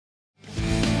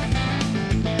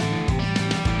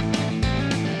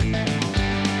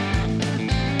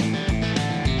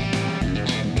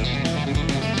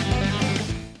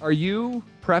are you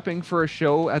prepping for a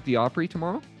show at the Opry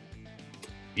tomorrow?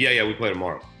 Yeah, we play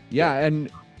tomorrow. Yeah,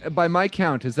 and by my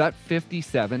count, is that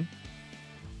 57?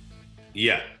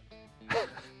 Yeah.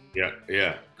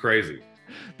 Yeah. Crazy.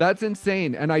 That's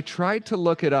insane. And I tried to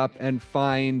look it up and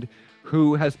find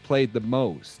who has played the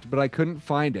most, but I couldn't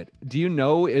find it. Do you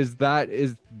know,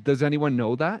 does anyone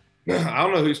know that? I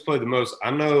don't know who's played the most.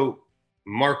 I know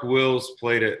Mark Wills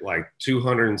played it like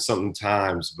 200 and something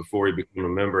times before he became a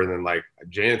member. And then like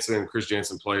Chris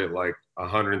Jansen played it like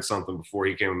 100 and something before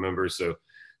he became a member. So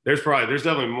there's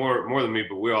definitely more than me,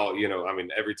 but we all, I mean,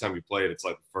 every time you play it, it's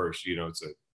like the first, it's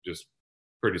just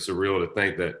pretty surreal to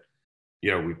think that,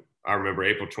 I remember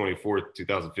April 24th,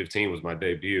 2015 was my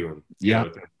debut, and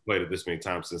I've played it this many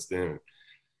times since then.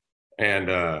 And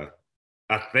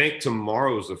I think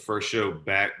tomorrow is the first show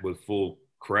back with full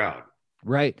crowd.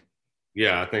 Right.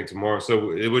 Yeah, I think tomorrow.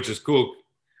 So, which is cool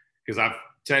because I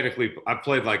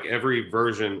played like every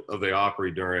version of the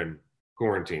Opry during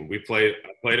quarantine. I played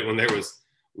it when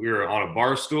we were on a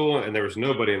bar stool and there was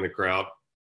nobody in the crowd.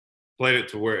 Played it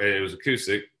to where it was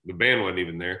acoustic. The band wasn't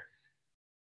even there.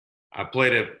 I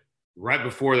played it right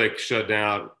before they shut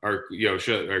down or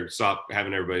stopped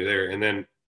having everybody there. And then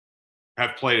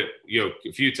I've played it,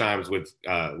 a few times with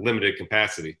limited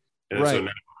capacity. And so now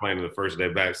I'm playing the first day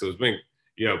back. So it's been,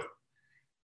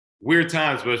 weird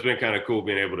times, but it's been kind of cool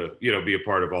being able to, be a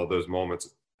part of all those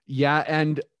moments. Yeah.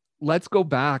 And let's go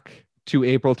back to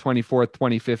April 24th,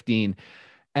 2015.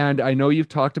 And I know you've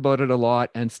talked about it a lot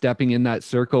and stepping in that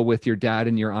circle with your dad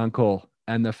and your uncle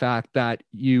and the fact that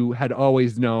you had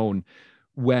always known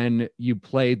when you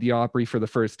played the Opry for the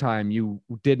first time, you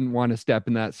didn't want to step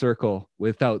in that circle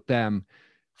without them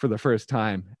for the first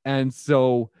time. And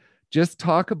so just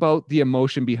talk about the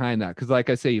emotion behind that. Cause like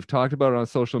I say, you've talked about it on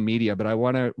social media, but I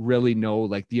want to really know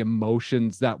like the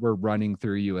emotions that were running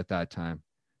through you at that time.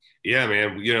 Yeah,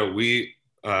 man. We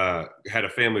had a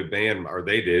family band, or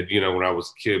they did, when I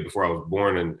was a kid before I was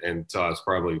born and until I was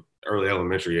probably early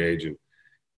elementary age. And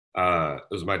it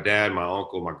was my dad, my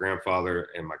uncle, my grandfather,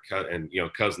 and my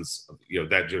cousins,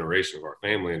 that generation of our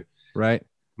family. And right.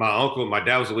 My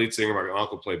dad was the lead singer. My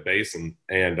uncle played bass, and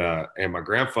my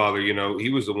grandfather, he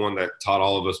was the one that taught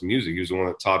all of us music. He was the one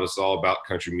that taught us all about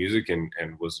country music, and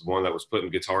was the one that was putting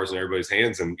guitars in everybody's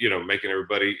hands and making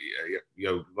everybody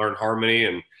learn harmony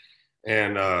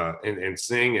and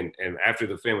sing. And after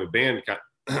the family band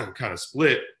kind of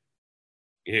split,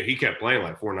 he kept playing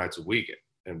like 4 nights a week,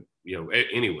 and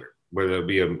anywhere, whether it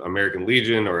be an American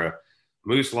Legion or a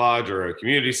Moose Lodge or a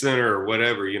community center or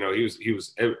whatever, he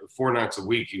was 4 nights a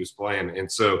week he was playing.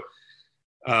 And so,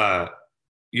 the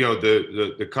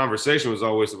conversation was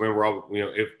always when we're all,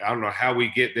 if I don't know how we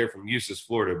get there from Eustis,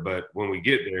 Florida, but when we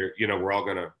get there, we're all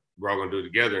gonna do it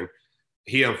together. And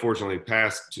he unfortunately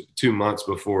passed 2 months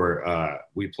before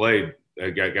we played,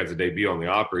 got to debut on the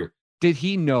Opry. Did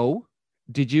he know?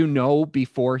 Did you know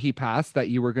before he passed that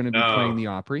you were going to be playing the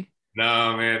Opry?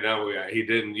 No, man, no, he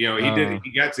didn't. He did.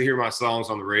 He got to hear my songs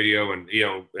on the radio and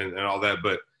and all that,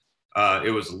 but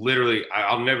it was literally,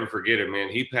 I'll never forget it, man.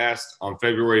 He passed on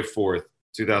February 4th,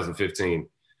 2015,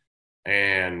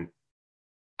 and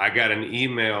I got an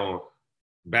email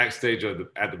backstage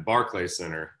at the Barclays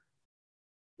Center,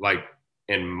 like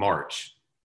in March,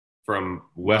 from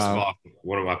Wes Boston,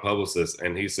 one of my publicists,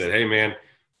 and he said, "Hey, man,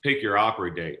 pick your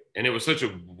Opry date." And it was such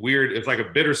a weird, it's like a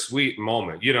bittersweet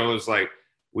moment. It was like,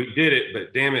 we did it,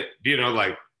 but damn it,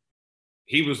 like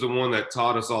he was the one that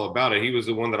taught us all about it. He was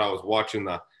the one that I was watching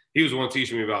he was the one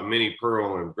teaching me about Minnie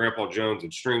Pearl and Grandpa Jones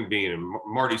and String Bean and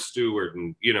Marty Stewart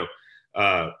and,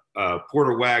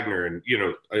 Porter Wagner and,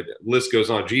 list goes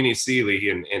on, Jeannie Seeley,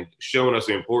 and showing us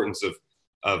the importance of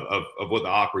what the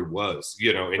Opry was,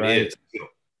 and right. is.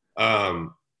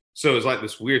 So it's like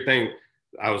this weird thing.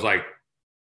 I was like,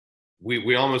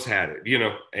 we almost had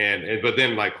it, but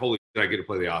then like, holy shit, I get to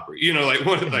play the Opry, so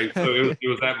it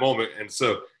was that moment. And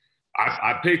so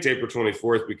I picked April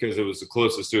 24th because it was the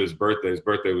closest to his birthday. His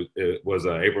birthday was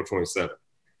April 27th.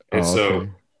 And so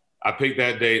I picked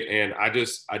that date, and I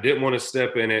didn't want to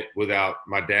step in it without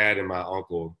my dad and my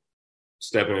uncle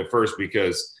stepping in first,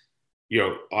 because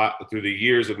through the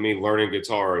years of me learning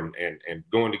guitar and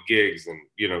going to gigs and,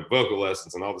 vocal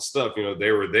lessons and all the stuff,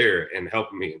 they were there and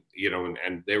helping me,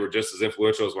 and they were just as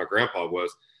influential as my grandpa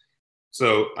was.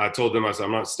 So I told them, I said,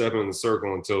 I'm not stepping in the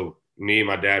circle until me,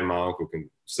 my dad, and my uncle can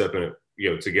step in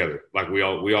it, together. Like we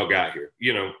all got here,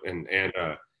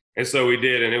 and so we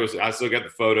did. And I still got the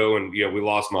photo, and, we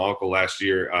lost my uncle last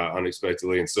year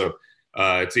unexpectedly. And so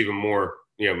it's even more,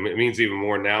 it means even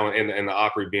more now. And the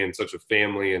Opry being such a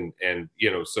family and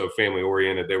so family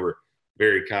oriented, they were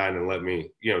very kind and let me,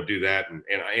 do that and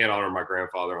honor my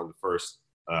grandfather on the first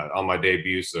on my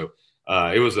debut. So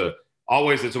it was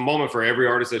it's a moment for every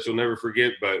artist that you'll never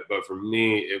forget. But for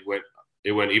me, it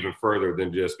went even further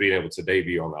than just being able to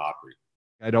debut on the Opry.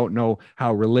 I don't know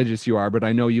how religious you are, but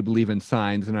I know you believe in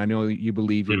signs, and I know you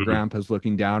believe your grandpa's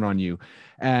looking down on you.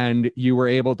 And you were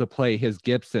able to play his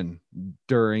Gibson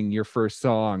during your first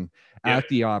song at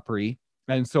the Opry.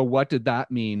 And so what did that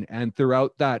mean? And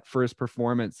throughout that first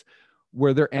performance,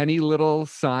 were there any little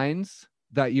signs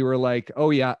that you were like, oh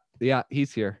yeah,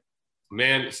 he's here?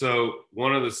 Man, so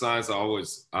one of the signs I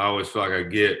always feel like I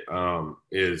get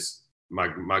is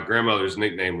my grandmother's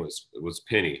nickname was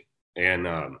Penny. And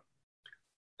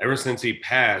ever since he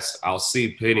passed, I'll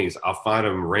see pennies. I'll find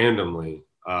them randomly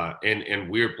in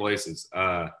weird places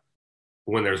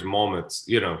when there's moments,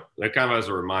 that kind of as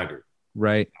a reminder.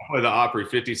 Right. I play the Opry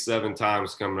 57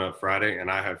 times coming up Friday,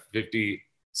 and I have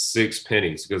 56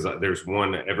 pennies because there's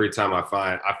one every time I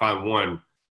find one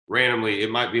randomly.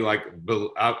 It might be like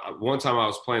one time I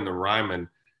was playing the Ryman,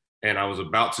 and I was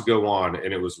about to go on,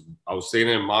 and I was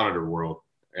standing in Monitor World,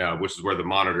 which is where the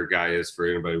monitor guy is for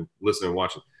anybody listening and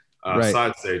watching.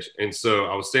 Side stage. And so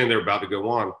I was standing there about to go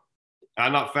on. I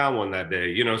not found one that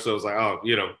day, so it was like, oh,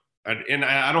 and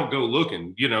I don't go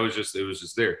looking, it was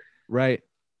just there. Right.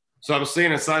 So I was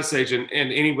standing at side stage, and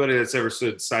anybody that's ever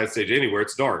stood side stage anywhere,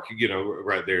 it's dark,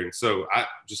 right there. And so I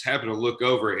just happened to look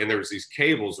over, and there was these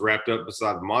cables wrapped up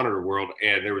beside the Monitor World.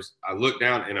 And I looked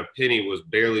down, and a penny was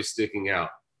barely sticking out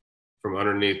from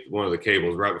underneath one of the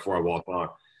cables right before I walked on.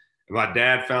 And my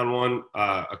dad found one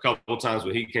a couple of times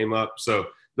when he came up. So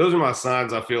those are my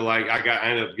signs. I feel like I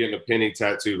ended up getting a penny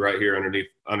tattooed right here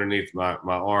underneath my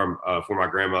arm for my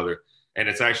grandmother, and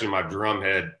it's actually my drum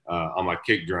head on my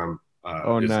kick drum.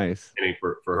 Nice.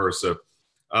 For her. So,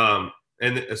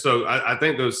 and so I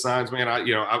think those signs, man.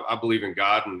 I believe in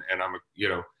God, and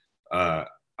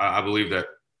I believe that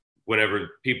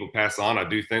whenever people pass on, I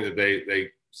do think that they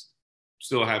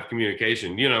still have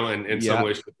communication, in some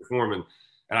way, shape, or form, and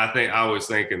I always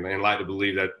think and like to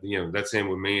believe that that's him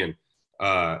with me. And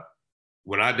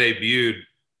when I debuted,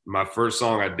 my first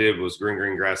song I did was Green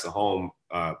Green Grass at Home,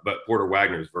 but Porter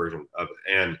Wagner's version of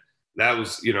it. And that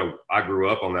was, I grew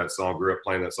up on that song, grew up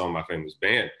playing that song in my family's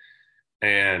band.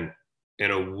 And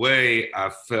in a way,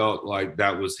 I felt like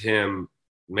that was him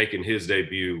making his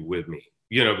debut with me,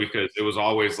 because it was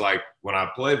always like, when I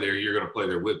play there, you're going to play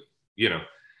there with me,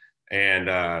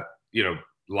 and,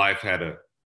 life had a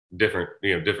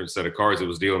different set of cards it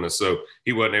was dealing with. So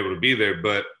he wasn't able to be there,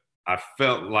 but I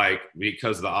felt like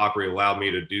because the Opry allowed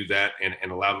me to do that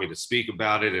and allowed me to speak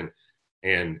about it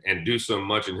and do so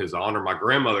much in his honor. My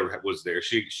grandmother was there.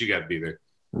 She got to be there.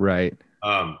 Right.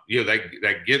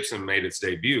 That Gibson made its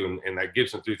debut, and that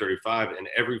Gibson 335, and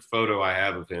every photo I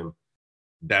have of him,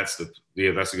 that's the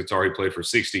guitar he played for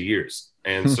 60 years.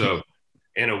 And so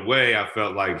in a way, I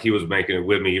felt like he was making it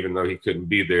with me, even though he couldn't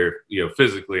be there,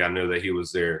 physically. I knew that he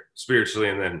was there spiritually.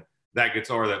 And then that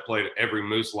guitar that played every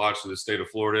Moose Lodge to the state of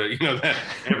Florida, that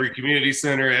every community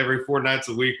center, every 4 nights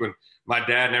a week, when my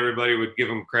dad and everybody would give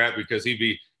him crap because he'd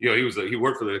be, he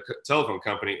worked for the telephone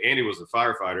company, and he was a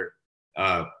firefighter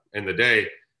in the day.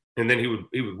 And then he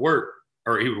would work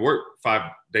 5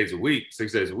 days a week,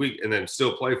 6 days a week, and then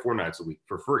still play 4 nights a week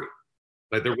for free.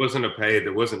 Like, there wasn't a pay,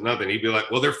 there wasn't nothing. He'd be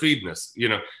like, well, they're feeding us,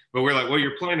 but we're like, well,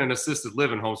 you're playing an assisted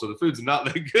living home, so the food's not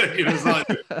that good. It's not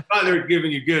like they're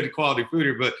giving you good quality food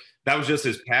here, but that was just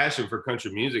his passion for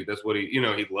country music. That's what he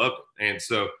loved it. And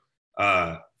so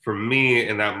for me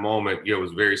in that moment, it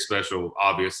was very special,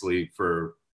 obviously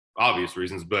for obvious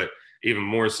reasons, but even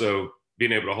more so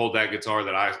being able to hold that guitar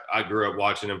that I grew up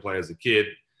watching him play as a kid.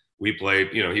 We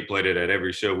played, he played it at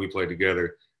every show we played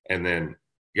together, and then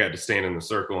got to stand in the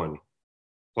circle and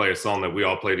play a song that we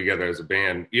all played together as a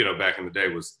band, back in the day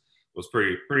was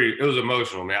pretty, it was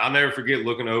emotional, man. I'll never forget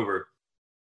looking over.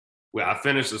 Well, I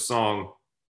finished the song,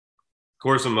 of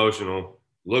course, emotional,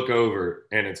 look over,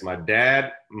 and it's my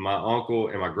dad, my uncle,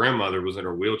 and my grandmother was in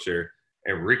her wheelchair,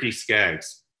 and Ricky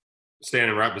Skaggs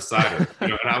standing right beside her.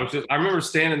 And I remember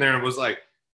standing there and was like,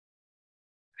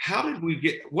 how did we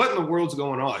get, what in the world's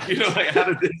going on?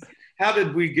 How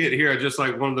did we get here? Just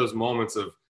like one of those moments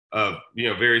of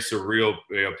very surreal,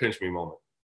 pinch me moment.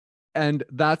 And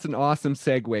that's an awesome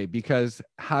segue, because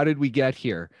how did we get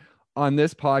here? On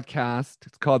this podcast,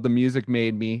 it's called The Music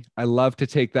Made Me. I love to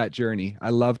take that journey. I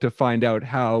love to find out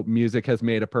how music has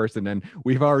made a person. And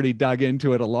we've already dug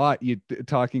into it a lot, you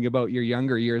talking about your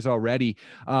younger years already.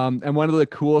 And one of the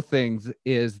cool things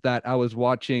is that I was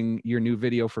watching your new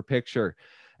video for Picture,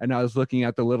 and I was looking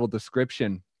at the little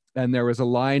description, and there was a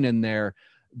line in there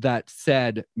that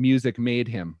said, music made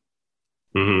him.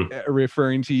 Mm-hmm.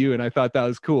 referring to you. And I thought that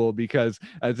was cool because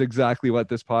that's exactly what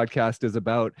this podcast is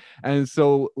about. And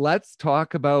so let's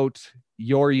talk about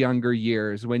your younger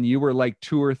years when you were like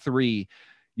 2 or 3.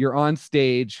 You're on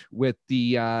stage with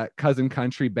the Cousin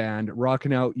Country Band,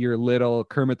 rocking out your little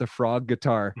Kermit the Frog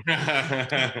guitar.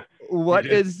 What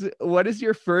is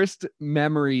your first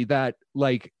memory, that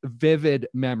like vivid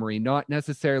memory, not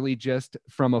necessarily just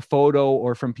from a photo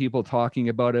or from people talking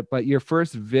about it, but your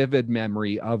first vivid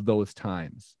memory of those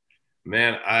times?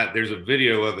 Man, there's a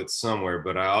video of it somewhere,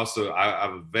 but I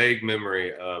have a vague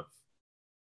memory of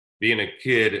being a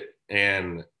kid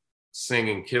and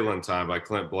singing "Killing Time" by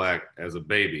Clint Black as a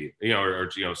baby, or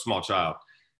small child,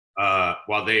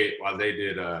 while they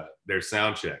did their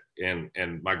sound check. And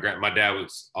my dad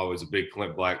was always a big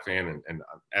Clint Black fan, and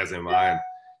as am I.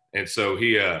 And so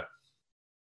he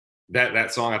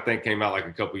that song I think came out like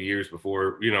a couple years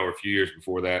before, or a few years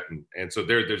before that. And so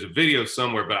there's a video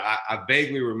somewhere, but I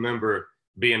vaguely remember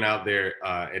being out there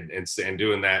and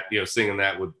doing that, singing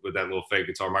that with that little fake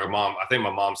guitar. I think my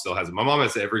mom still has it. My mom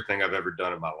has everything I've ever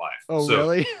done in my life. Oh, so,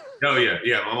 really? Oh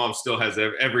yeah. My mom still has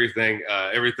everything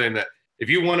that, if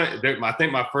you want to, I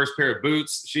think my first pair of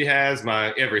boots, she has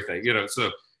my everything,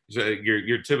 so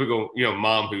your typical,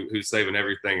 mom who's saving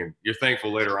everything, and you're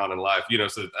thankful later on in life,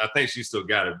 so I think she still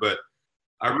got it. But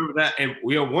I remember that. And,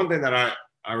 one thing that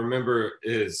I remember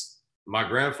is my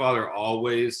grandfather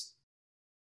always,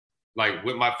 like,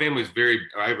 with my family's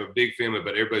I have a big family,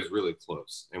 but everybody's really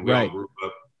close. And we all grew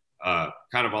up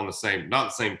kind of on not the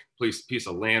same piece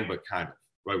of land, but kind of,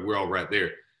 right? We're all right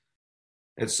there.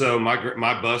 And so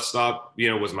my bus stop,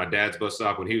 was my dad's bus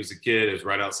stop when he was a kid. It was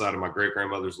right outside of my great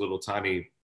grandmother's little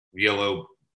tiny yellow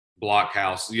block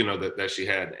house, that she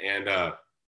had. And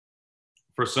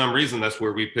for some reason, that's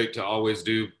where we picked to always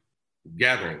do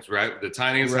gatherings, right? The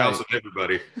tiniest house of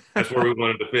everybody. That's where we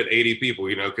wanted to fit 80 people,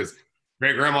 because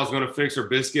great grandma's going to fix her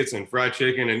biscuits and fried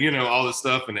chicken and, all this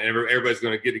stuff. And everybody's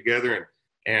going to get together,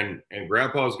 and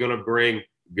grandpa's going to bring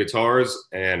guitars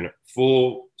and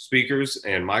full speakers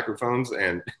and microphones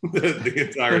and the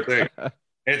entire thing.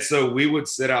 And so we would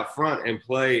sit out front and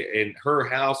play, and her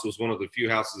house was one of the few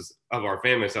houses of our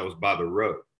family that was by the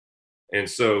road. And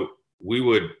so we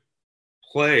would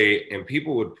play, and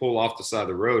people would pull off the side of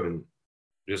the road and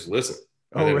just listen.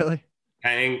 Oh, really?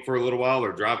 Hang for a little while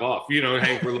or drive off,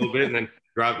 hang for a little bit and then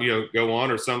drive, go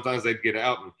on. Or sometimes they'd get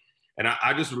out. And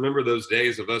I just remember those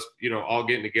days of us, all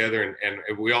getting together,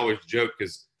 and we always joke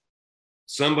because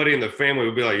somebody in the family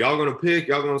would be like, y'all gonna pick,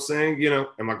 y'all gonna sing, and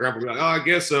my grandpa would be like, oh, I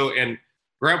guess so. And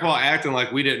grandpa acting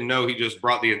like we didn't know he just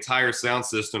brought the entire sound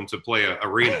system to play an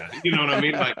arena. You know what I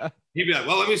mean? Like, he'd be like,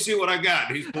 well, let me see what I got.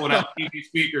 And he's pulling out TV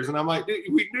speakers. And I'm like,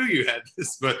 dude, we knew you had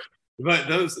this. But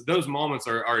those moments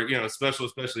are special,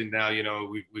 especially now,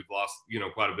 we've lost,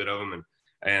 quite a bit of them.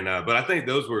 But I think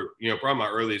those were, probably my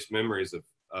earliest memories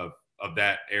of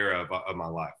that era of my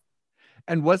life.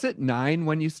 And was it 9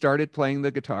 when you started playing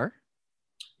the guitar?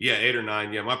 Yeah, 8 or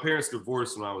 9. Yeah. My parents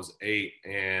divorced when I was 8,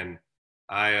 and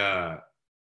I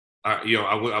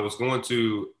was going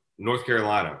to North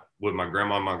Carolina with my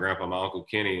grandma, my grandpa, my uncle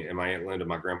Kenny, and my aunt Linda.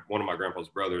 One of my grandpa's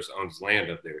brothers owns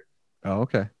land up there. Oh,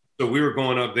 okay. So we were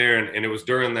going up there, and it was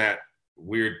during that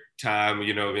weird time,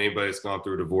 if anybody's gone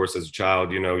through a divorce as a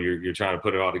child, you're trying to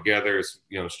put it all together. It's,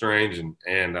 strange.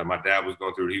 And my dad was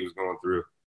going through what he was going through,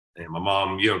 and my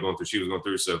mom, she was going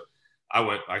through. So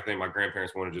I think my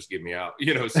grandparents wanted to just get me out,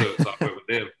 so I went with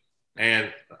them.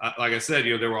 And like I said,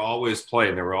 they were always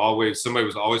playing. Somebody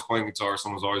was always playing guitar.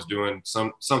 Someone was always doing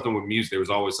something with music. There was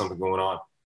always something going on.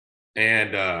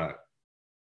 And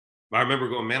I remember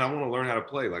going, man, I want to learn how to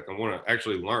play. Like, I want to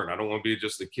actually learn. I don't want to be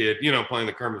just a kid, playing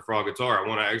the Kermit Frog guitar. I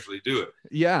want to actually do it.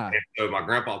 Yeah. And so my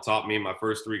grandpa taught me my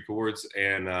first 3 chords,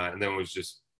 and then it was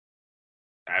just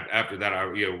after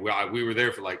that, we were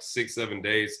there for like 6-7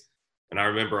 days. And I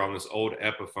remember on this old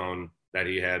Epiphone that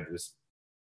he had, this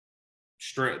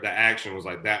string, the action was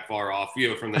like that far off,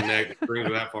 from the neck. The strings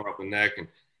were that far off the neck, and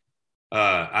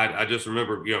I just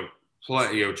remember,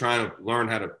 trying to learn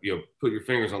how to, put your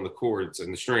fingers on the chords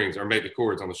and the strings, or make the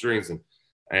chords on the strings,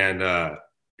 and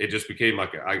it just became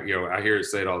like I hear it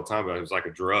say it all the time, but it was like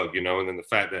a drug, and then the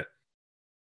fact that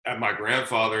my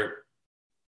grandfather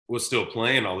was still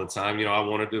playing all the time, I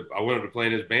wanted to play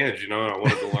in his band, and I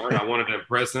wanted to learn, I wanted to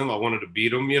impress him, I wanted to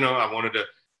beat him, I wanted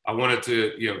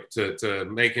to, to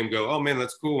make him go, oh man,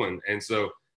 that's cool. And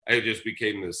so it just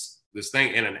became this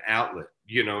thing and an outlet,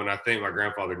 and I think my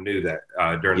grandfather knew that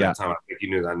during that time. I think he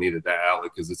knew that I needed that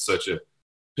outlet, because it's such a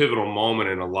pivotal moment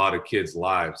in a lot of kids'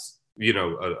 lives,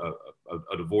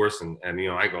 a divorce. And I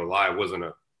ain't gonna lie, it wasn't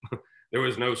there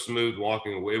was no smooth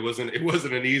walking away. It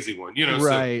wasn't an easy one,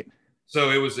 Right. So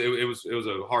it was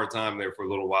a hard time there for a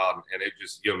little while, and it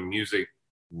just, music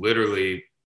literally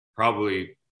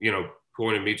probably,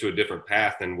 pointed me to a different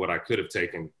path than what I could have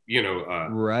taken,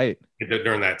 Right.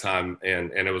 during that time.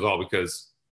 And it was all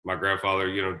because my grandfather,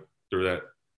 threw that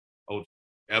old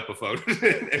Epiphone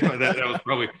that was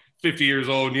probably 50 years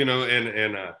old,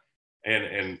 and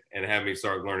had me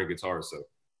start learning guitar. So.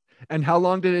 And how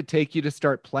long did it take you to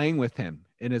start playing with him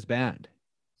in his band?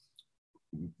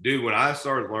 Dude, when I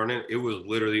started learning, it was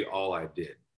literally all I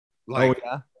did. Oh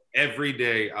yeah. Every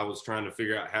day I was trying to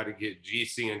figure out how to get G,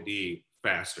 C, and D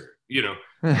faster.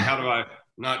 How do I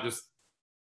not just,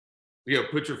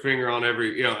 put your finger on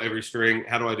every string?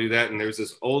 How do I do that? And there's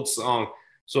this old song,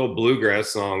 bluegrass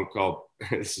song called,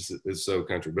 it's so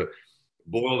country, but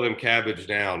Boil Them Cabbage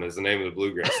Down is the name of the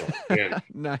bluegrass song. And,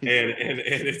 nice.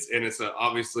 it's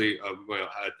obviously a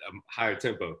higher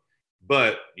tempo,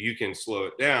 but you can slow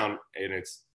it down and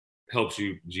it's helps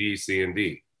you G, C, and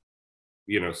D,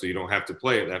 so you don't have to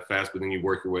play it that fast, but then you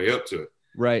work your way up to it.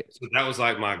 Right. So that was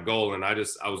like my goal. And I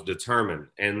was determined.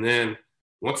 And then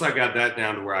once I got that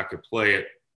down to where I could play it,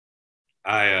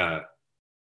 I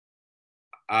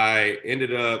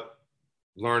ended up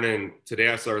learning Today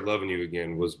I Started Loving You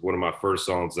Again was one of my first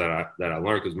songs that I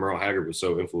learned because Merle Haggard was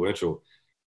so influential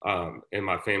in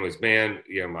my family's band.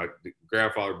 My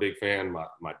grandfather, big fan,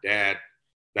 my dad,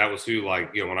 that was who,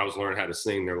 like, when I was learning how to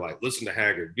sing, they're like, listen to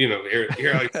Haggard,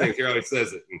 hear how he sings, hear how he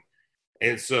says it.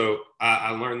 And so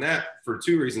I learned that for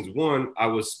two reasons. One, I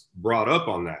was brought up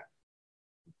on that,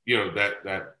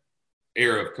 that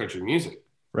era of country music.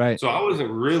 Right. So I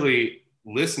wasn't really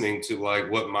listening to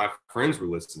like what my friends were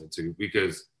listening to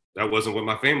because that wasn't what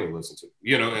my family listened to,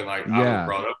 and like I was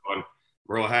brought up on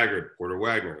Merle Haggard, Porter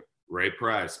Wagoner, Ray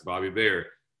Price, Bobby Bare,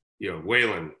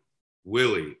 Waylon,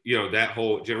 Willie, that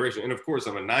whole generation. And of course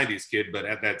I'm a 90s kid, but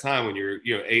at that time when you're,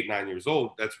 8, 9 years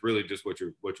old, that's really just what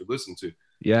you're listening to.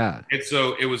 Yeah. And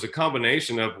so it was a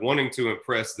combination of wanting to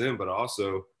impress them, but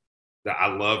also that I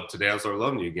loved Today I Started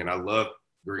Loving You Again. I love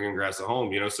Green Grass at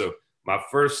Home, so my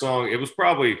first song, it was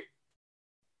probably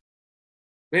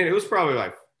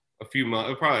like a few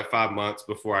months, probably like 5 months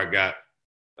before I got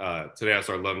Today I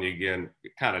Started Loving You Again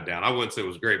kind of down. I wouldn't say it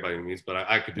was great by any means, but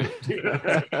I could do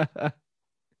it.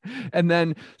 And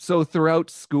then, so throughout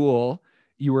school,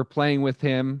 you were playing with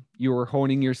him, you were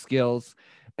honing your skills.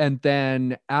 And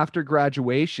then after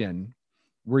graduation,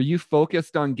 were you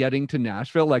focused on getting to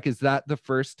Nashville? Like, is that the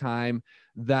first time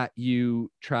that you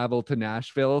traveled to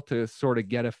Nashville to sort of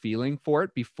get a feeling for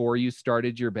it before you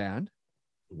started your band?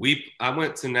 I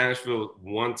went to Nashville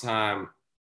one time.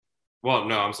 Well,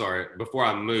 no, I'm sorry. Before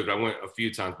I moved, I went a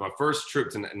few times. My first trip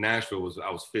to Nashville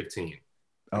I was 15.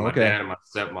 Oh, my dad and my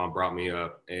stepmom brought me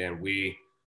up, and we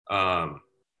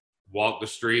walked the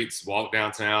streets, walked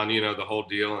downtown, the whole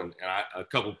deal. And a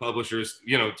couple publishers,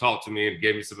 talked to me and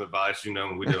gave me some advice,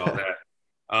 and we did all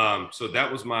that. So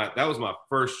that was my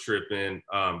first trip in.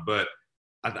 But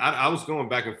I was going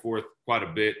back and forth quite a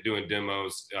bit doing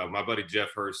demos. My buddy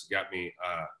Jeff Hurst got me.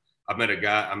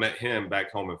 I met him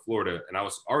back home in Florida, and I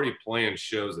was already playing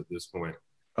shows at this point.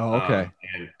 Oh, okay.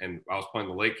 And I was playing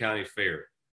the Lake County Fair,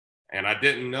 and I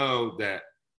didn't know that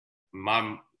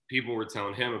my people were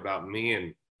telling him about me,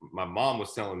 and my mom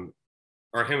was telling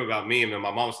him about me, and then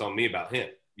my mom was telling me about him.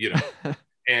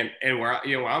 And where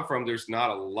where I'm from, there's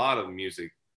not a lot of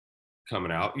music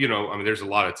coming out. There's a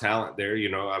lot of talent there.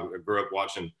 I grew up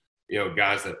watching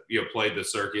guys that played the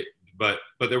circuit, but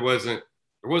there wasn't.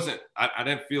 I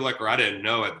didn't feel like, or I didn't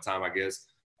know at the time, I guess,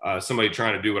 somebody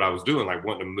trying to do what I was doing, like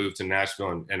wanting to move to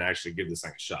Nashville and actually give this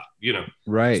thing a shot,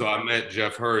 Right. So I met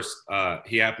Jeff Hurst.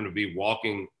 He happened to be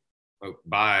walking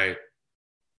by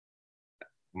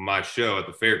my show at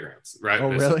the fairgrounds, right?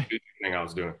 Oh, this really? thing I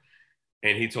was doing.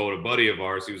 And he told a buddy of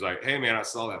ours, he was like, hey man, I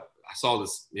saw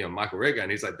this, Michael Ray guy.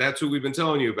 And he's like, that's who we've been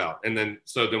telling you about. And then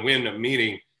we ended up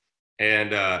meeting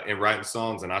and writing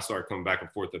songs. And I started coming back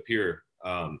and forth up here,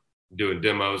 doing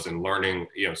demos and learning,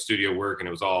 studio work. And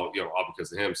it was all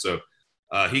because of him. So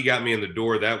he got me in the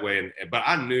door that way. But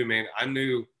I knew, man, I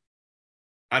knew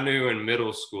in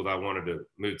middle school that I wanted to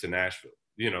move to Nashville,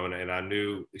 and I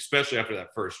knew, especially after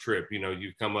that first trip,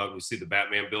 you come up and you see the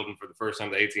Batman building for the first time,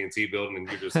 the AT&T building, and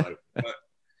you're just like, what?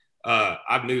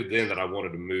 I knew then that I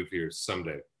wanted to move here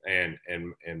someday and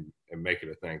make it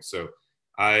a thing. So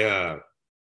I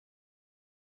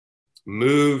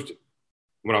moved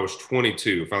when I was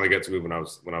 22. Finally got to move when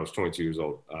I was 22 years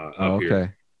old up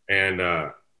here. And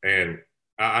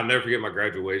I'll never forget my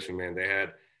graduation, man. They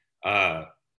had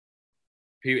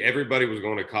everybody was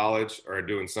going to college or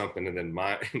doing something, and then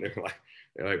they're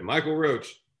like Michael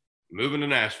Roach moving to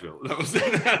Nashville. That was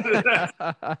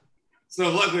So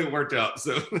luckily it worked out.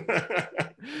 So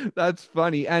That's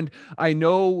funny. And I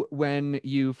know when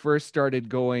you first started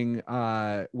going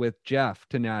with Jeff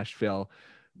to Nashville,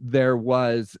 there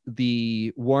was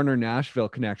the Warner Nashville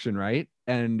connection, right?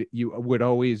 And you would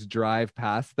always drive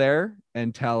past there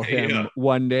and tell him yeah,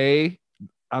 one day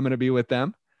I'm going to be with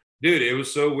them. dude, it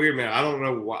was so weird, man. I don't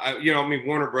know why. You know, I mean,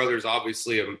 Warner Brothers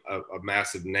obviously a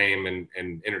massive name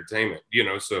in entertainment. You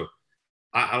know, so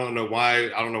I don't know why.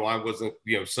 I don't know why it wasn't,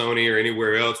 you know, Sony or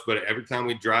anywhere else. But every time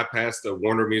we drive past the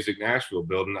Warner Music Nashville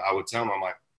building, I would tell him, I'm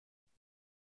like,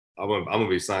 I'm gonna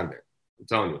be signed there. I'm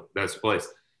telling you, that's the place.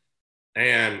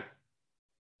 And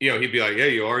you know, he'd be like, "Yeah,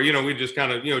 you are." You know, we just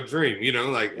kind of, you know, dream. You know,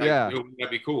 like Yeah. you know, that'd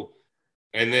be cool.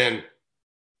 And then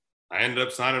I ended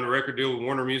up signing a record deal with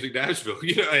Warner Music Nashville.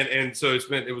 You know, and so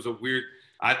it was a weird.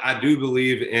 I do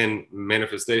believe in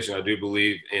manifestation. I do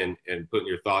believe in putting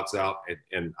your thoughts out.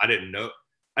 And I didn't know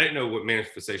what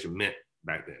manifestation meant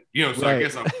back then. You know, so I Right.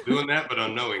 guess I was doing that, but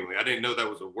unknowingly. I didn't know that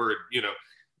was a word, you know,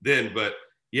 then. But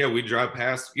yeah, we drive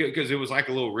past, yeah, because it was like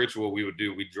a little ritual we would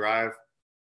do. We drive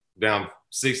down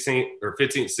 16th or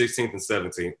 15th, 16th, and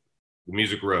 17th, the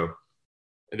Music Row,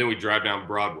 and then we drive down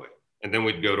Broadway, and then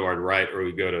we'd go to our right, or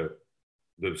we'd go to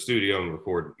the studio and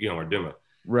record, you know, our demo.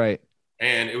 Right.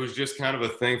 And it was just kind of a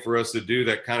thing for us to do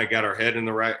that kind of got our head in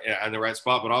the right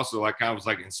spot, but also like kind of was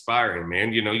like inspiring,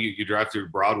 man. You know, you drive through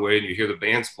Broadway and you hear the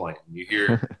bands playing. You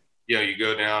hear, you know, you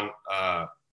go down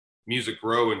Music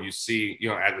Row and you see, you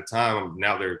know, at the time,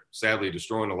 now they're sadly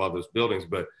destroying a lot of those buildings,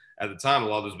 but at the time, a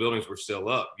lot of those buildings were still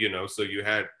up, you know, so you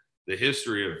had the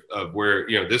history of where,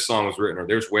 you know, this song was written, or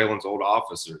there's Waylon's old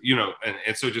office, or, you know,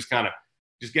 and so just kind of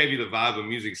just gave you the vibe of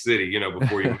Music City, you know,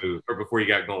 before you moved or before you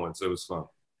got going. So it was fun.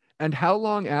 And how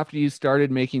long after you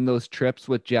started making those trips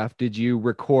with Jeff did you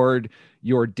record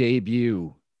your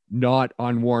debut? Not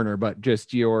on Warner, but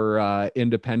just your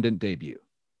independent debut.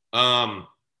 Um,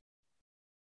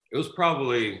 it was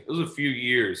a few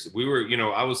years. We were, you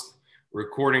know, I was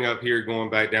recording up here, going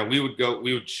back down. We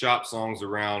would shop songs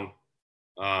around,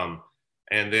 um,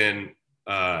 and then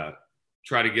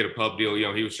try to get a pub deal. You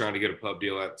know, he was trying to get a pub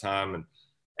deal at the time,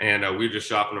 and we were just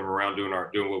shopping them around,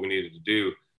 doing what we needed to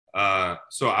do.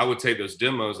 So I would take those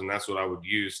demos, and that's what I would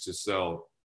use to sell,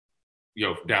 you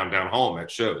know, down home at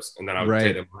shows, and then I would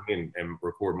take Right. them and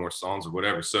record more songs or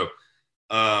whatever. So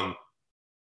um,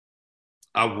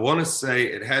 I want to say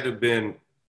it had to have been,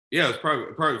 yeah, it was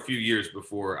probably a few years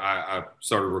before I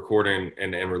started recording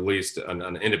and released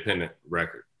an independent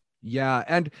record. Yeah.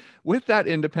 And with that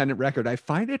independent record, I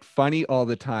find it funny all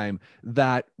the time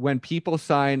that when people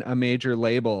sign a major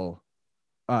label,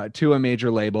 to a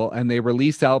major label and they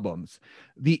release albums,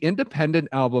 the independent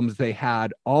albums they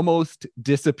had almost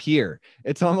disappear.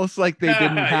 It's almost like they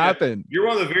didn't Yeah, happen. you're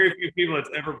one of the very few people that's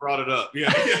ever brought it up.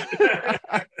 Yeah,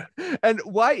 yeah. And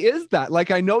why is that? Like,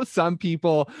 I know some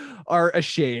people are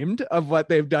ashamed of what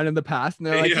they've done in the past and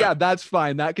they're like, Yeah. yeah, that's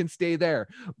fine. That can stay there.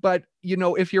 But, you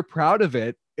know, if you're proud of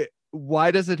it,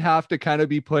 why does it have to kind of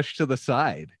be pushed to the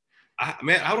side?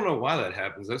 Man, I don't know why that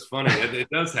happens. That's funny. It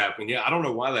does happen. Yeah, I don't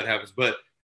know why that happens, but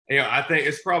you know, I think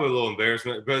it's probably a little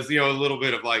embarrassment because, you know, a little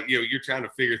bit of like, you know, you're trying to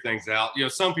figure things out. You know,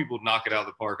 some people knock it out of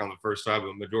the park on the first try, but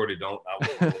the majority don't. I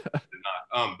will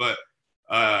not. But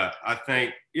I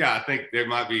think, yeah, I think there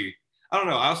might be. I don't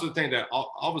know. I also think that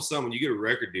all of a sudden when you get a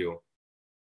record deal,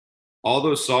 all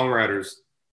those songwriters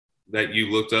that you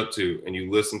looked up to and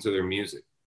you listen to their music,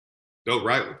 they'll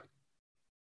write with you.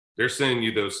 They're sending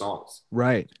you those songs.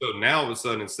 Right. So now all of a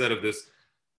sudden, instead of this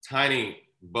tiny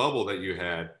bubble that you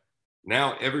had,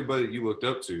 now everybody that you looked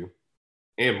up to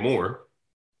and more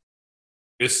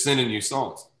is sending you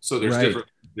songs. So Right.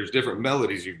 there's different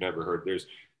melodies you've never heard. They're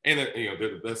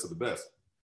the best of the best.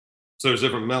 So there's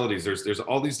different melodies. There's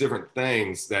all these different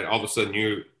things that all of a sudden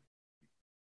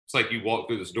it's like you walk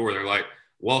through this door. They're like,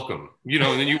 welcome, you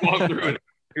know, and then you walk through and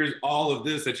here's all of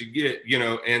this that you get, you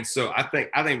know. And so I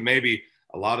think maybe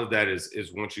a lot of that is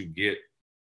once you get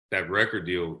that record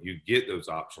deal, you get those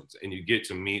options and you get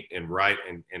to meet and write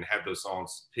and have those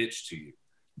songs pitched to you.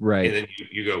 Right. And then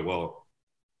you go, well,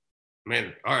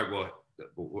 man, all right, well,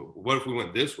 what if we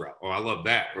went this route? Oh, I love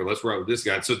that. Or let's write with this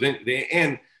guy. So then,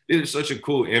 and it's such a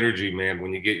cool energy, man,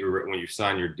 when you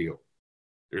sign your deal.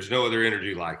 There's no other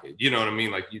energy like it. You know what I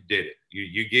mean? Like you did it.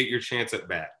 You get your chance at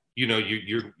bat. You know,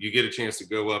 you get a chance to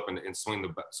go up and swing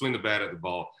the bat at the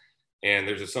ball. And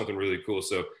there's just something really cool.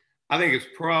 So I think it's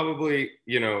probably,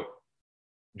 you know,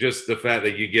 just the fact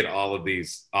that you get all of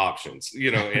these options,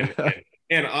 you know,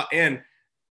 and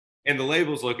the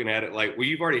label's looking at it like, well,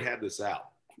 you've already had this out,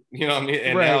 you know what I mean?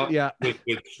 And right. now Yeah. with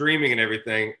streaming and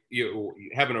everything,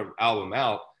 having an album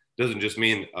out doesn't just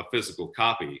mean a physical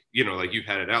copy, you know, like you've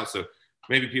had it out. So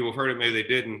maybe people have heard it, maybe they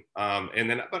didn't. And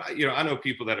then, but I know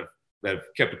people that have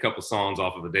kept a couple songs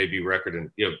off of a debut record and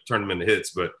turned them into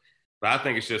hits. But I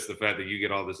think it's just the fact that you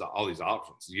get all these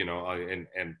options, and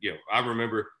I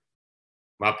remember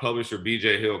my publisher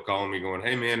BJ Hill calling me, going,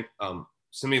 "Hey man,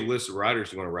 send me a list of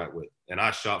writers you want to write with," and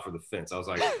I shot for the fence. I was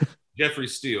like, Jeffrey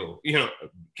Steele,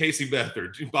 Casey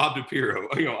Beathard, Bob DiPiero,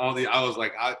 I was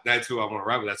like, that's who I want to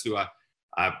write with. That's who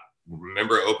I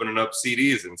remember opening up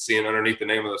CDs and seeing underneath the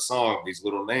name of the song these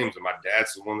little names, and my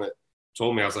dad's the one that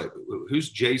told me. I was like, "Who's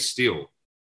Jay Steele?" And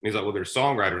he's like, "Well, they're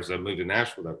songwriters that moved to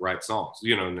Nashville that write songs,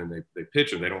 and then they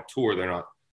pitch them. They don't tour. They're not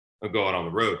going on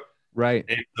the road." Right.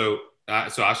 And so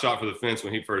I shot for the fence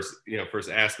when he first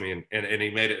asked me, and he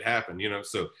made it happen,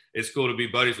 So it's cool to be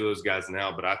buddies with those guys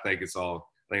now, but I think it's all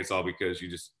because you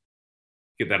just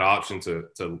get that option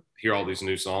to hear all these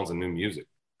new songs and new music.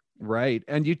 Right.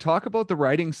 And you talk about the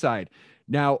writing side.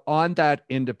 Now, on that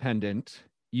independent,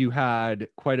 you had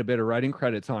quite a bit of writing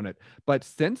credits on it. But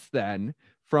since then,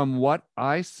 from what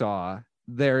I saw,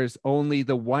 there's only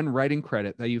the one writing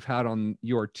credit that you've had on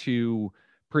your 2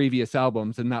 previous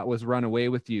albums, and that was Runaway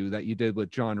With You that you did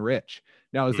with John Rich.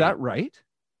 Now, is that right?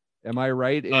 Am I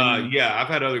right? Yeah, I've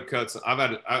had other cuts.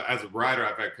 As a writer,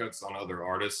 I've had cuts on other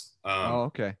artists.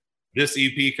 Okay. This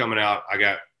EP coming out,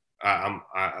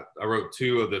 I wrote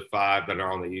 2 of the 5 that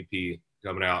are on the EP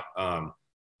coming out.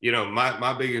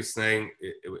 My biggest thing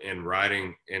in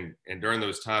writing and during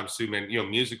those times too, man,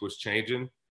 music was changing.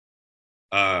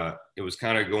 It was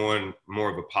kind of going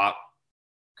more of a pop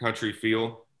country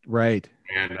feel. Right.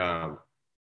 And,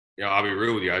 I'll be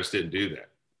real with you. I just didn't do that.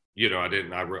 I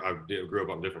didn't. I grew up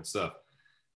on different stuff.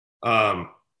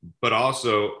 But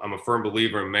also, I'm a firm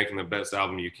believer in making the best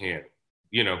album you can.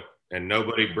 And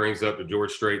nobody brings up to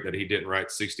George Strait that he didn't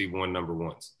write 61 number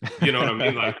ones. You know what I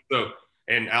mean? Like so.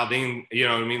 And Aldean, you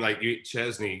know what I mean? Like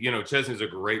Chesney. Chesney's a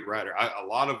great writer. A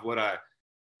lot of what I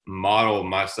model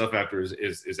my stuff after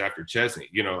is after Chesney.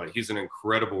 Like he's an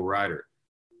incredible writer,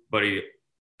 but he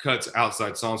cuts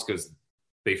outside songs because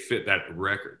they fit that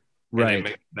record. Right. And they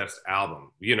make the best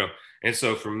album, And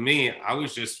so for me, I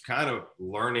was just kind of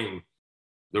learning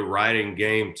the writing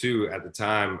game too at the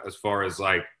time, as far as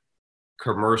like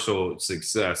commercial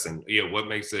success and what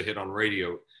makes a hit on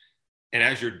radio. And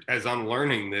as I'm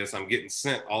learning this, I'm getting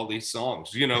sent all these songs,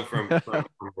 from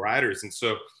writers. And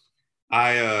so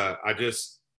I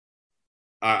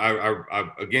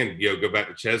again, go back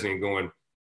to Chesney and going,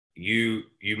 you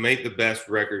make the best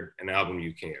record and album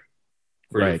you can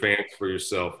for your fans, for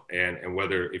yourself, and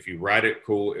whether if you write it,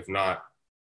 cool. If not,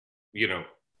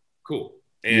 cool.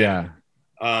 And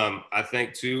I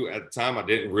think too, at the time, I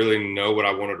didn't really know what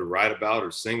I wanted to write about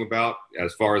or sing about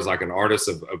as far as like an artist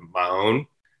of my own.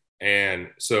 And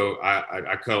so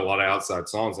I cut a lot of outside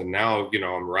songs, and now,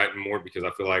 I'm writing more because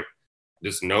I feel like I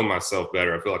just know myself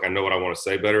better. I feel like I know what I want to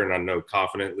say better, and I know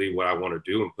confidently what I want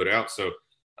to do and put out. So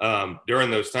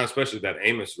during those times, especially that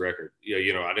Amos record,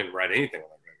 I didn't write anything on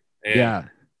that record.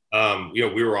 And,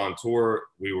 we were on tour.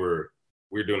 We were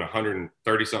doing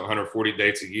 130 something, 140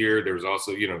 dates a year. There was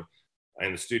also, in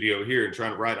the studio here and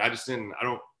trying to write.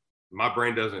 My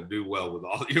brain doesn't do well with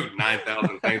all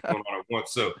 9,000 things going on at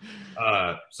once. So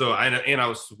I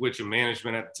was switching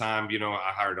management at the time.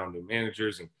 I hired on new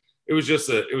managers, and it was just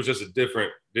a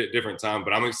different time.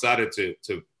 But I'm excited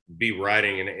to be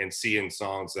writing and seeing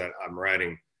songs that I'm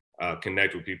writing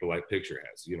connect with people like Picture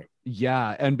has.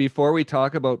 Yeah, and before we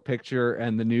talk about Picture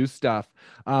and the new stuff,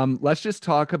 let's just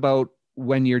talk about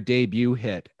when your debut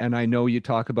hit. And I know you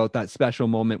talk about that special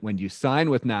moment when you sign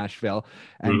with Nashville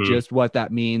and just what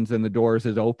that means and the doors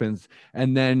it opens.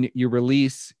 And then you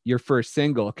release your first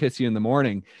single, Kiss You in the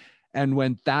Morning. And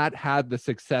when that had the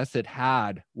success it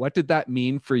had, what did that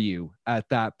mean for you at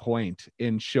that point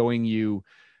in showing you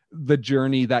the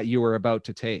journey that you were about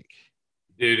to take?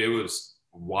 Dude, it was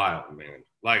wild, man.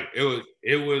 Like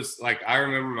it was like, I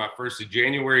remember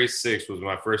January 6th was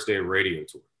my first day of radio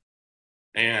tour.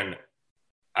 And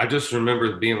I just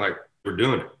remember being like, we're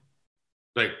doing it.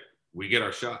 Like, we get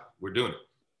our shot. We're doing it.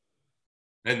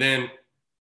 And then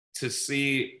to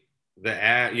see the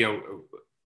ad,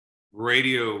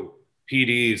 radio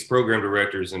PDs, program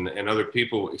directors, and other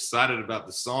people excited about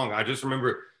the song. I just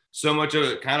remember so much of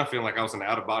it kind of feeling like I was an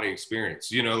out-of-body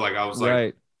experience. Like I was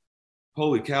like,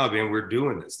 holy cow, man, we're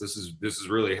doing this. This is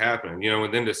really happening.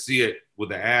 And then to see it with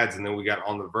the ads, and then we got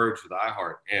On the Verge with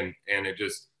iHeart, and it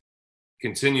just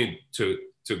continued to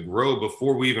grow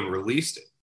before we even released it,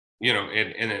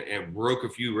 and it broke a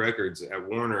few records at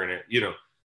Warner, and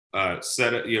it,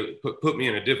 set it, put me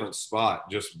in a different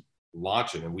spot just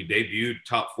launching. And we debuted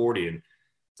top 40, and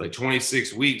it's like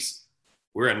 26 weeks,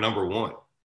 we're at number 1.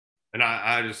 And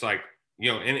I just like,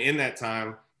 you know, in that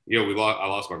time, you know, I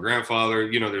lost my grandfather,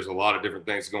 you know, there's a lot of different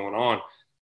things going on.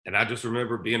 And I just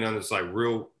remember being on this like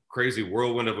real crazy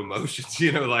whirlwind of emotions,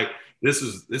 you know, like this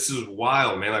is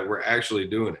wild, man. Like we're actually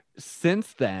doing it.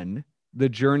 Since then, the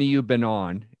journey you've been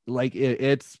on, like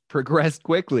it's progressed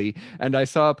quickly. And I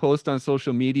saw a post on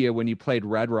social media when you played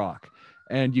Red Rock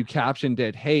and you captioned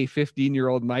it, "Hey,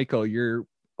 15-year-old Michael, you're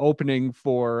opening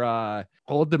for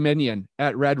Old Dominion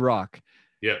at Red Rock.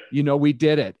 Yeah. You know, we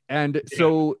did it." And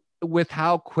so with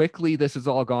how quickly this has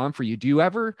all gone for you, do you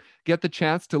ever get the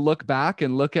chance to look back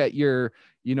and look at your,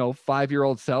 you know,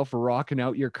 5-year-old self rocking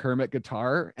out your Kermit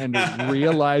guitar and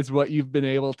realize what you've been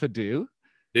able to do?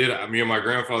 Dude, I mean, my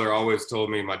grandfather always told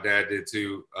me, my dad did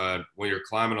too, when you're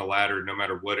climbing a ladder, no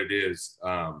matter what it is,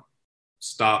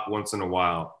 stop once in a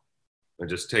while and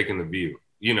just taking the view,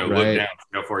 you know, look down, see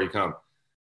how far you come.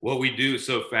 What we do is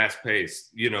so fast paced,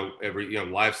 you know,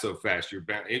 life's so fast. You're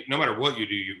bound, no matter what you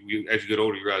do, you as you get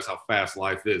older, you realize how fast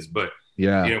life is. But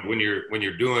yeah, you know, when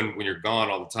you're gone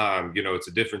all the time, you know, it's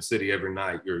a different city every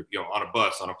night. You're, you know, on a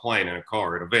bus, on a plane, in a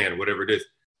car, in a van, whatever it is.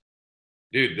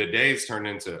 Dude, the days turn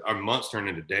into, or months turn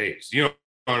into days. You know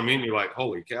what I mean? You're like,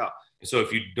 holy cow. And so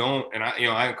if you don't, and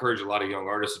I encourage a lot of young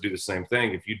artists to do the same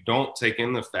thing. If you don't take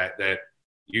in the fact that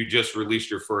you just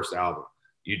released your first album,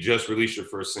 you just released your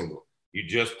first single, you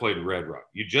just played Red Rock,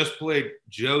 you just played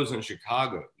Joe's in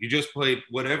Chicago, you just played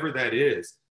whatever that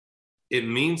is, it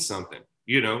means something,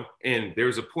 you know? And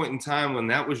there's a point in time when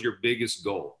that was your biggest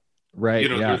goal. Right. You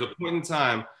know, there's a point in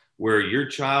time where your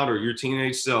child or your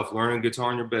teenage self learning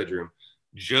guitar in your bedroom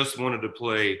just wanted to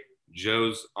play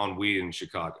Joe's on Weed in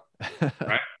Chicago,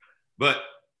 right? But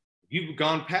you've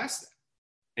gone past that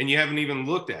and you haven't even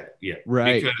looked at it yet.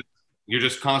 Right. Because you're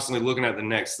just constantly looking at the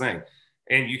next thing.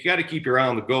 And you got to keep your eye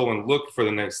on the goal and look for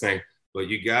the next thing. But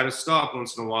you got to stop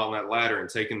once in a while on that ladder and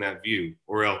taking that view,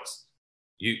 or else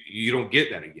you don't get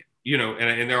that again. You know,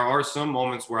 and there are some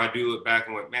moments where I do look back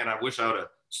and went, man, I wish I would have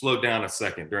slowed down a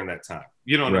second during that time.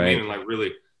 You know what I mean? And like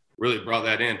really brought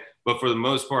that in. But for the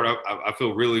most part, I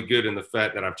feel really good in the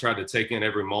fact that I've tried to take in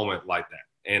every moment like that,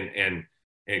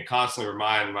 and constantly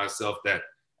remind myself that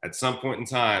at some point in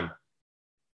time,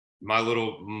 my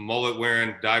little mullet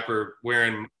wearing, diaper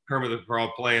wearing, Kermit the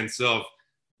Frog playing self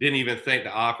didn't even think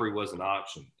the Opry was an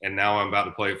option, and now I'm about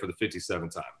to play it for the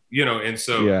 57th time. You know, and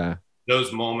so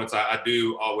those moments, I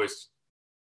do always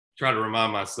try to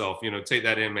remind myself, you know, take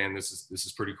that in, man. This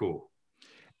is pretty cool.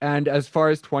 And as far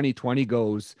as 2020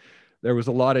 goes, there was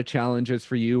a lot of challenges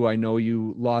for you. I know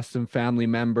you lost some family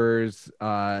members,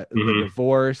 the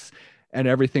divorce, and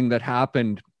everything that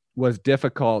happened was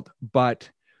difficult, but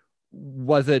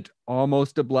was it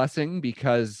almost a blessing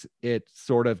because it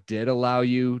sort of did allow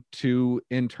you to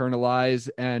internalize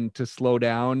and to slow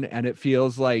down? And it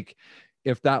feels like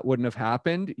if that wouldn't have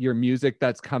happened, your music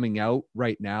that's coming out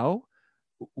right now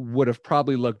would have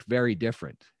probably looked very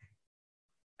different.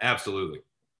 Absolutely.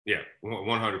 Yeah,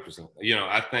 100%. You know,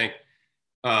 I think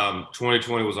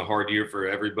 2020 was a hard year for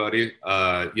everybody.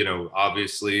 You know,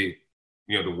 obviously,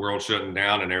 you know, the world shutting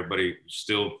down and everybody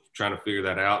still trying to figure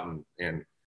that out, and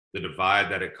the divide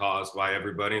that it caused by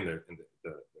everybody, and the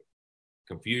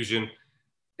confusion.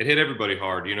 It hit everybody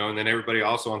hard, you know, and then everybody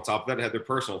also on top of that had their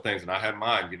personal things. And I had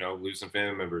mine, you know, losing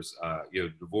family members, you know,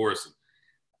 divorce.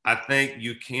 I think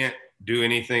you can't do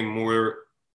anything more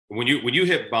when you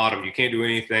hit bottom. You can't do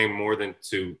anything more than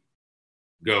to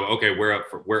go, okay, we're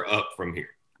up from here.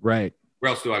 Right.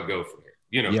 Where else do I go from here?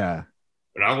 You know? Yeah.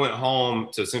 But I went home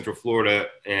to Central Florida,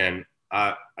 and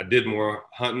I did more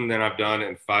hunting than I've done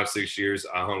in 5-6 years.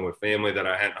 I hung with family that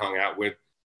I hadn't hung out with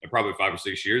in probably 5 or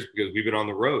 6 years, because we've been on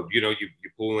the road. You know, you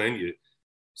pull in, you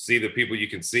see the people you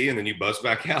can see, and then you bust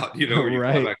back out, you know, or you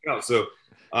fly back out. So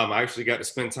I actually got to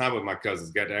spend time with my cousins,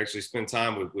 got to actually spend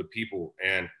time with people.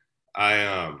 And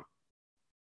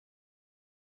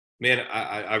man,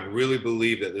 I really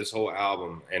believe that this whole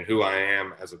album and who I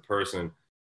am as a person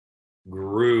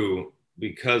grew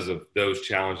because of those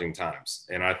challenging times.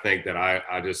 And I think that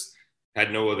I just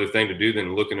had no other thing to do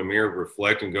than look in the mirror,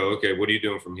 reflect, and go, okay, what are you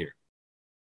doing from here?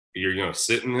 You're going to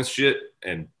sit in this shit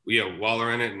and, you know, wallow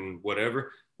in it and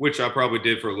whatever, which I probably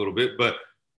did for a little bit, but,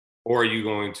 or are you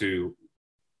going to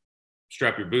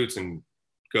strap your boots and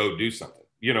go do something,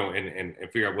 you know, and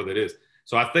figure out what it is.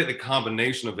 So I think the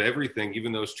combination of everything,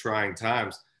 even those trying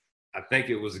times, I think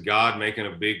it was God making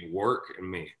a big work in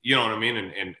me, you know what I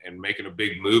mean? And making a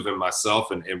big move in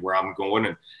myself and where I'm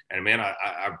going. And man,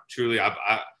 I truly, I'm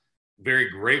very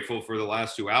grateful for the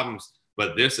last 2 albums,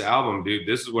 but this album, dude,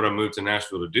 this is what I moved to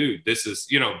Nashville to do. This is,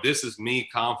 you know, this is me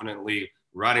confidently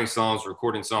writing songs,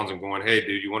 recording songs, and going, hey,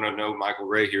 dude, you want to know Michael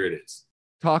Ray? Here it is.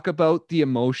 Talk about the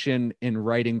emotion in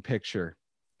writing Picture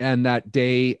and that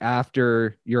day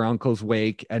after your uncle's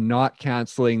wake and not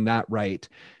canceling that rite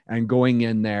and going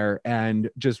in there and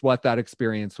just what that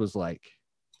experience was like.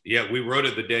 Yeah, we wrote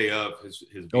it the day of his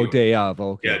viewing. Day of.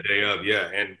 Okay. Yeah, day of. Yeah.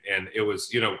 And it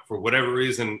was, for whatever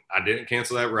reason, I didn't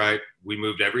cancel that rite. We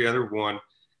moved every other one.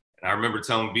 And I remember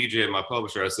telling BJ, my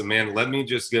publisher, I said, man, let me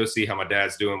just go see how my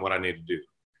dad's doing, what I need to do.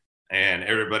 And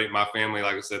everybody, my family,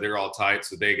 like I said, they're all tight.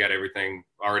 So they got everything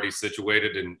already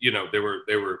situated. And, they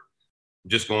were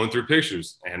just going through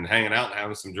pictures and hanging out and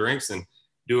having some drinks and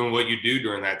doing what you do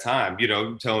during that time,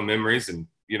 telling memories and,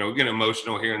 getting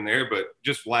emotional here and there, but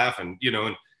just laughing,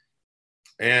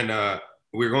 and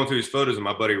we were going through these photos and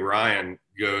my buddy Ryan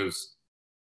goes,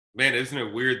 man, isn't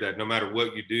it weird that no matter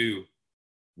what you do,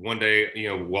 one day,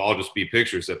 we'll all just be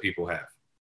pictures that people have,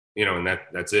 and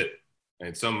that's it.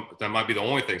 And that might be the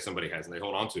only thing somebody has and they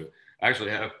hold on to it. I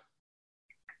actually have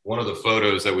one of the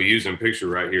photos that we use in picture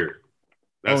right here.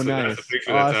 That's nice. That's the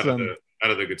picture awesome. That's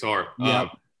out of the guitar.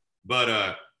 Yep.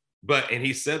 And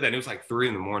he said that and it was like 3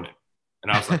 a.m.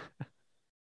 and I was like,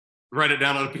 write it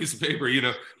down on a piece of paper,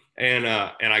 And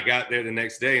I got there the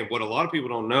next day. And what a lot of people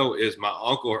don't know is my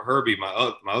uncle Herbie,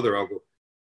 my other uncle,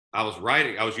 I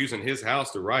was using his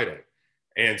house to write at.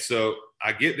 And so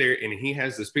I get there and he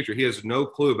has this picture. He has no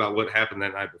clue about what happened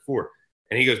that night before.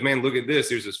 And he goes, man, look at this.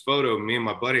 There's this photo of me and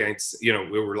my buddy.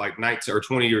 We were like 19 or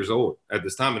 20 years old at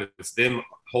this time. And it's them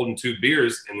holding 2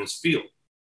 beers in this field.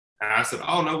 And I said,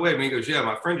 oh, no way. And he goes, yeah,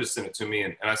 my friend just sent it to me.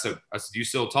 And I said, do you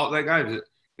still talk to that guy? And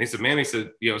he said, man,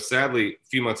 sadly, a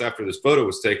few months after this photo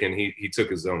was taken, he took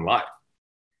his own life.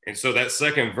 And so that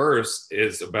second verse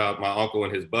is about my uncle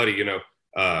and his buddy,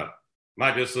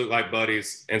 might just look like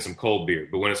buddies and some cold beer.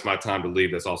 But when it's my time to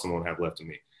leave, that's all someone have left of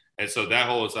me. And so that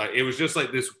whole, it was just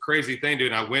like this crazy thing,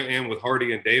 dude. And I went in with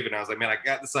Hardy and David and I was like, man, I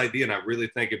got this idea and I really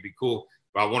think it'd be cool.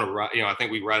 But I want to write, I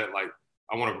think we write it like,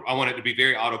 I want it to be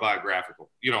very autobiographical.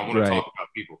 I want to talk about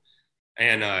people.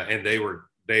 And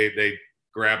they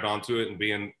grabbed onto it and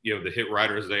being, the hit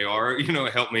writers they are,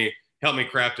 helped me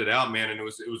craft it out, man. And it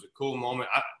was a cool moment.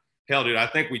 Hell, dude, I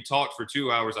think we talked for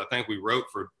 2 hours. I think we wrote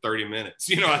for 30 minutes.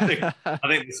 I think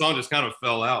the song just kind of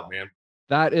fell out, man.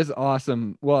 That is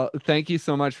awesome. Well, thank you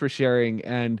so much for sharing.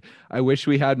 And I wish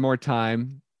we had more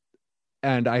time.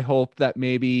 And I hope that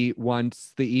maybe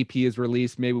once the EP is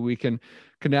released, maybe we can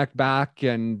connect back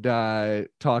and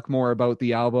talk more about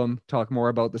the album, talk more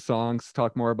about the songs,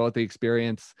 talk more about the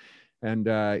experience. And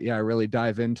really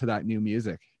dive into that new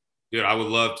music. Dude, I would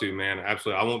love to, man.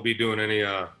 Absolutely. I won't be doing any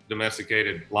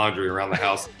domesticated laundry around the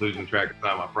house, losing track of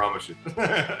time. I promise you.